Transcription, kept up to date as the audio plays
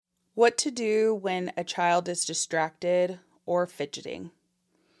What to do when a child is distracted or fidgeting.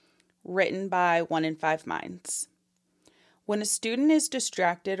 Written by 1 in 5 Minds. When a student is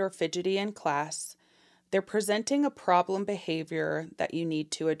distracted or fidgety in class, they're presenting a problem behavior that you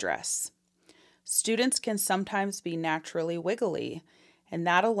need to address. Students can sometimes be naturally wiggly, and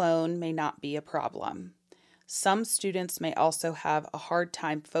that alone may not be a problem. Some students may also have a hard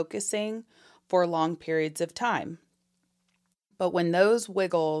time focusing for long periods of time. But when those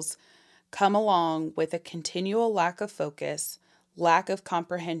wiggles come along with a continual lack of focus, lack of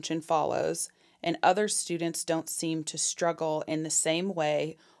comprehension follows, and other students don't seem to struggle in the same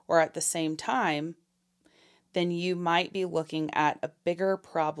way or at the same time, then you might be looking at a bigger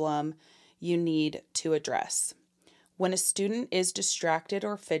problem you need to address. When a student is distracted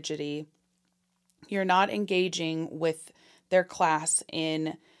or fidgety, you're not engaging with their class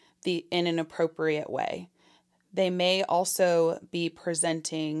in an appropriate way. They may also be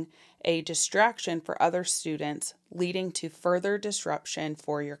presenting a distraction for other students, leading to further disruption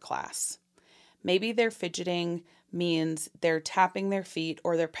for your class. Maybe their fidgeting means they're tapping their feet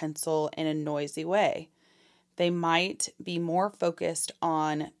or their pencil in a noisy way. They might be more focused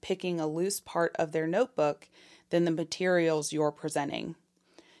on picking a loose part of their notebook than the materials you're presenting.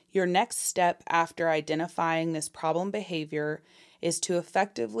 Your next step after identifying this problem behavior is to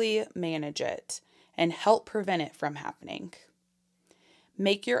effectively manage it and help prevent it from happening.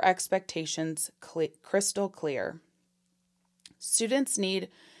 Make your expectations crystal clear. Students need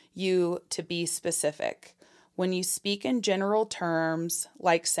you to be specific. When you speak in general terms,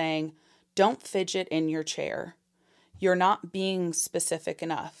 like saying, "Don't fidget in your chair," you're not being specific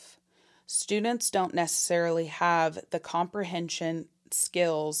enough. Students don't necessarily have the comprehension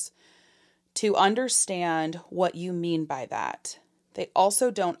skills to understand what you mean by that. They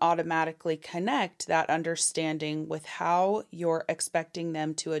also don't automatically connect that understanding with how you're expecting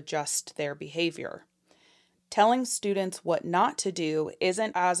them to adjust their behavior. Telling students what not to do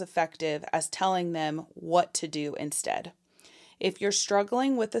isn't as effective as telling them what to do instead. If you're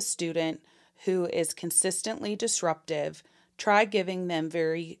struggling with a student who is consistently disruptive, try giving them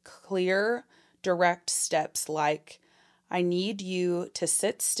very clear, direct steps like, "I need you to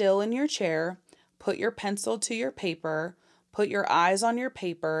sit still in your chair, put your pencil to your paper, put your eyes on your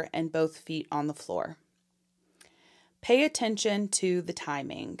paper, and both feet on the floor." Pay attention to the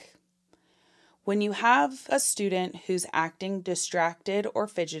timing. When you have a student who's acting distracted or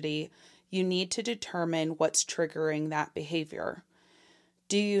fidgety, you need to determine what's triggering that behavior.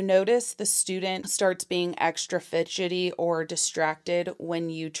 Do you notice the student starts being extra fidgety or distracted when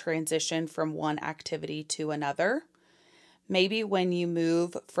you transition from one activity to another? Maybe when you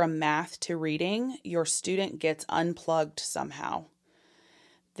move from math to reading, your student gets unplugged somehow.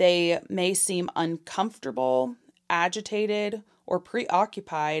 They may seem uncomfortable, agitated, or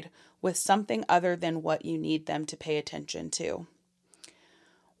preoccupied with something other than what you need them to pay attention to.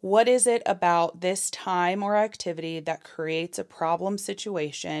 What is it about this time or activity that creates a problem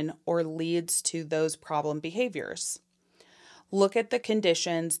situation or leads to those problem behaviors? Look at the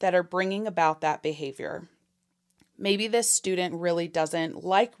conditions that are bringing about that behavior. Maybe this student really doesn't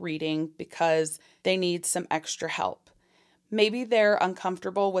like reading because they need some extra help. Maybe they're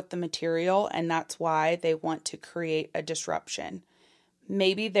uncomfortable with the material and that's why they want to create a disruption.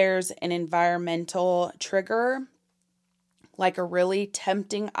 Maybe there's an environmental trigger, like a really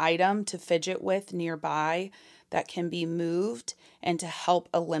tempting item to fidget with nearby that can be moved and to help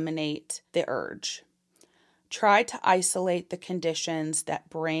eliminate the urge. Try to isolate the conditions that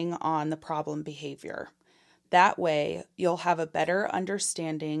bring on the problem behavior. That way, you'll have a better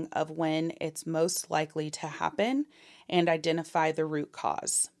understanding of when it's most likely to happen and identify the root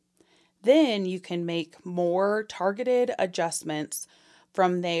cause. Then you can make more targeted adjustments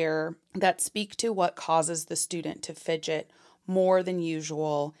from there that speak to what causes the student to fidget more than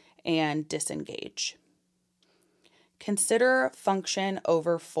usual and disengage. Consider function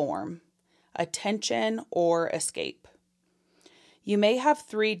over form, attention or escape. You may have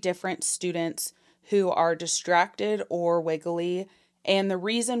 3 different students who are distracted or wiggly, and the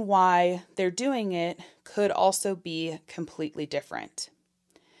reason why they're doing it could also be completely different.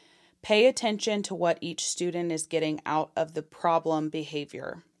 Pay attention to what each student is getting out of the problem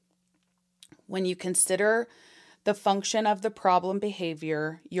behavior. When you consider the function of the problem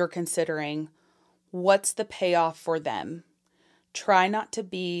behavior, you're considering what's the payoff for them. Try not to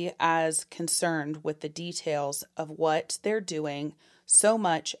be as concerned with the details of what they're doing so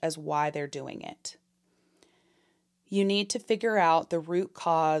much as why they're doing it. You need to figure out the root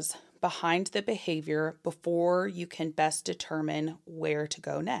cause behind the behavior before you can best determine where to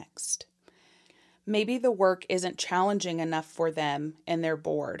go next. Maybe the work isn't challenging enough for them and they're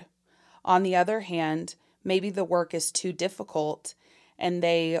bored. On the other hand, maybe the work is too difficult and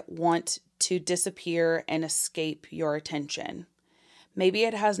they want to disappear and escape your attention. Maybe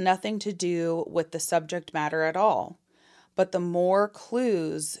it has nothing to do with the subject matter at all, but the more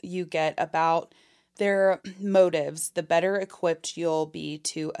clues you get about their motives, the better equipped you'll be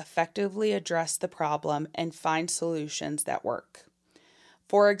to effectively address the problem and find solutions that work.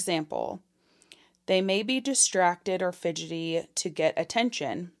 For example, they may be distracted or fidgety to get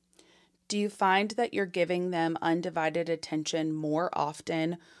attention. Do you find that you're giving them undivided attention more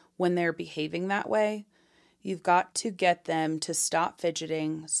often when they're behaving that way? You've got to get them to stop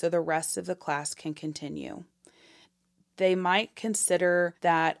fidgeting so the rest of the class can continue. They might consider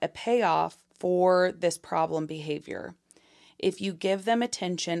that a payoff for this problem behavior. If you give them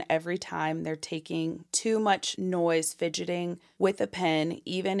attention every time they're taking too much noise fidgeting with a pen,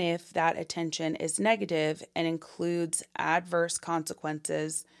 even if that attention is negative and includes adverse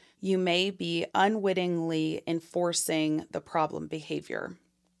consequences, you may be unwittingly enforcing the problem behavior.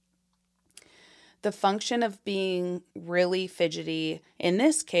 The function of being really fidgety, in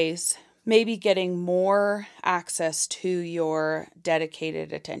this case, may be getting more access to your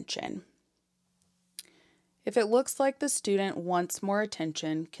dedicated attention. If it looks like the student wants more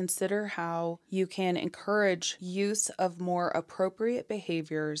attention, consider how you can encourage use of more appropriate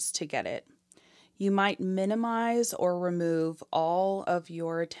behaviors to get it. You might minimize or remove all of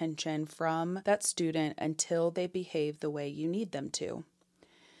your attention from that student until they behave the way you need them to.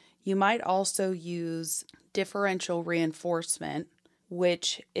 You might also use differential reinforcement,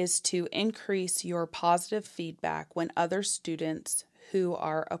 which is to increase your positive feedback when other students who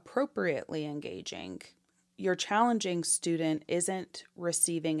are appropriately engaging. Your challenging student isn't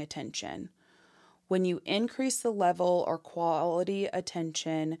receiving attention. When you increase the level or quality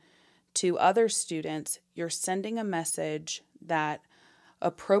attention to other students, you're sending a message that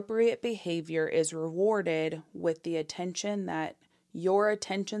appropriate behavior is rewarded with the attention that your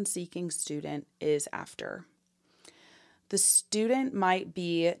attention-seeking student is after. The student might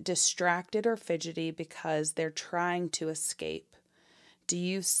be distracted or fidgety because they're trying to escape. Do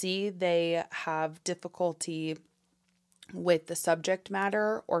you see they have difficulty with the subject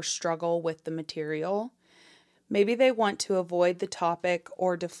matter or struggle with the material? Maybe they want to avoid the topic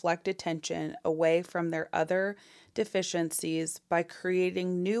or deflect attention away from their other deficiencies by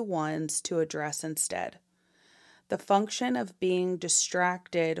creating new ones to address instead. The function of being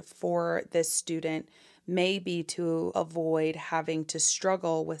distracted for this student may be to avoid having to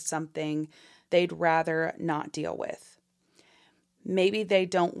struggle with something they'd rather not deal with. Maybe they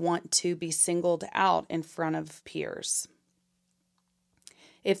don't want to be singled out in front of peers.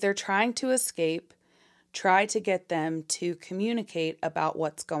 If they're trying to escape, try to get them to communicate about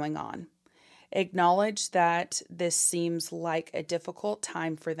what's going on. Acknowledge that this seems like a difficult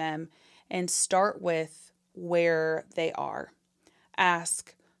time for them and start with where they are.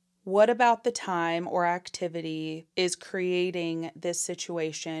 Ask, what about the time or activity is creating this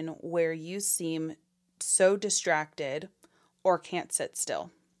situation where you seem so distracted or can't sit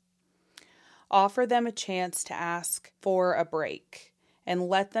still? Offer them a chance to ask for a break and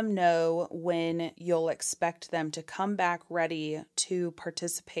let them know when you'll expect them to come back ready to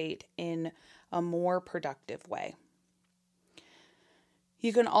participate in a more productive way.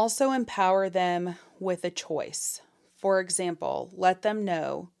 You can also empower them with a choice. For example, let them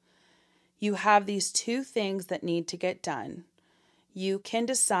know you have these two things that need to get done. You can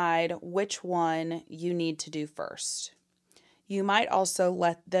decide which one you need to do first. You might also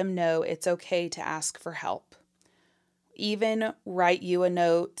let them know it's okay to ask for help. Even write you a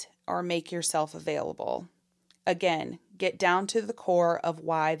note or make yourself available. Again, get down to the core of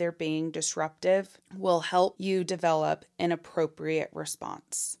why they're being disruptive will help you develop an appropriate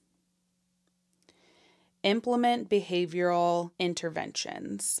response. Implement behavioral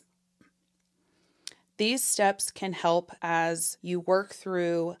interventions. These steps can help as you work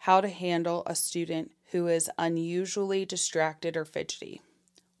through how to handle a student who is unusually distracted or fidgety.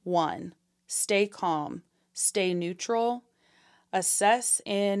 1. Stay calm. Stay neutral. Assess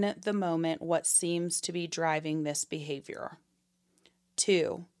in the moment what seems to be driving this behavior.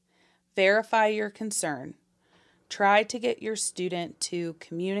 2. Verify your concern. Try to get your student to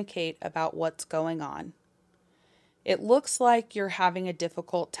communicate about what's going on. It looks like you're having a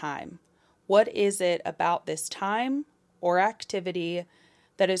difficult time. What is it about this time or activity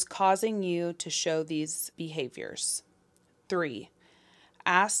that is causing you to show these behaviors? 3.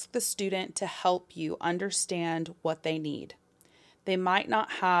 Ask the student to help you understand what they need. They might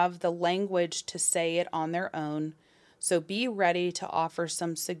not have the language to say it on their own, so be ready to offer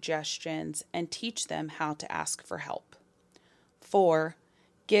some suggestions and teach them how to ask for help. 4.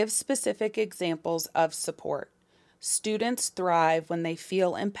 Give specific examples of support. Students thrive when they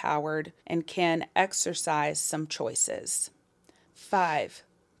feel empowered and can exercise some choices. 5.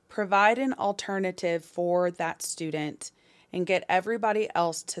 Provide an alternative for that student and get everybody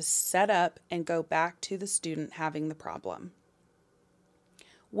else to set up and go back to the student having the problem.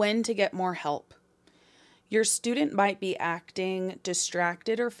 When to get more help. Your student might be acting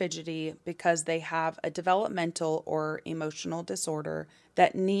distracted or fidgety because they have a developmental or emotional disorder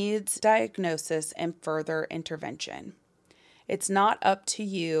that needs diagnosis and further intervention. It's not up to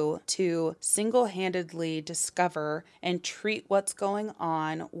you to single-handedly discover and treat what's going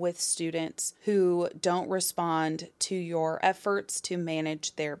on with students who don't respond to your efforts to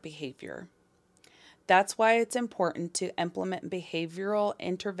manage their behavior. That's why it's important to implement behavioral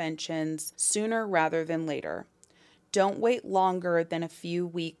interventions sooner rather than later. Don't wait longer than a few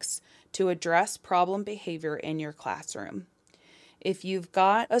weeks to address problem behavior in your classroom. If you've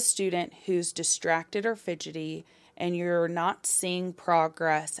got a student who's distracted or fidgety and you're not seeing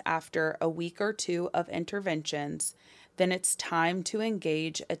progress after a week or two of interventions, then it's time to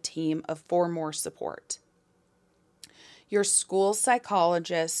engage a team for more support. Your school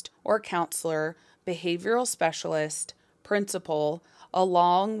psychologist or counselor, behavioral specialist, principal,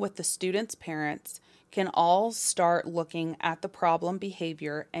 along with the student's parents, can all start looking at the problem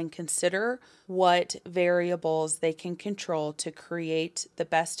behavior and consider what variables they can control to create the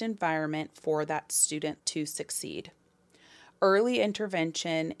best environment for that student to succeed. Early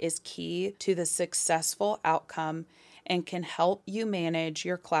intervention is key to the successful outcome and can help you manage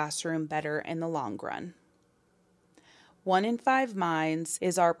your classroom better in the long run. 1 in 5 Minds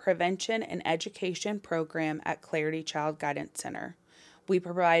is our prevention and education program at Clarity Child Guidance Center. We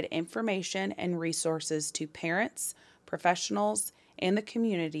provide information and resources to parents, professionals, and the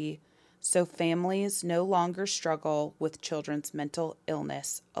community so families no longer struggle with children's mental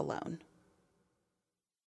illness alone.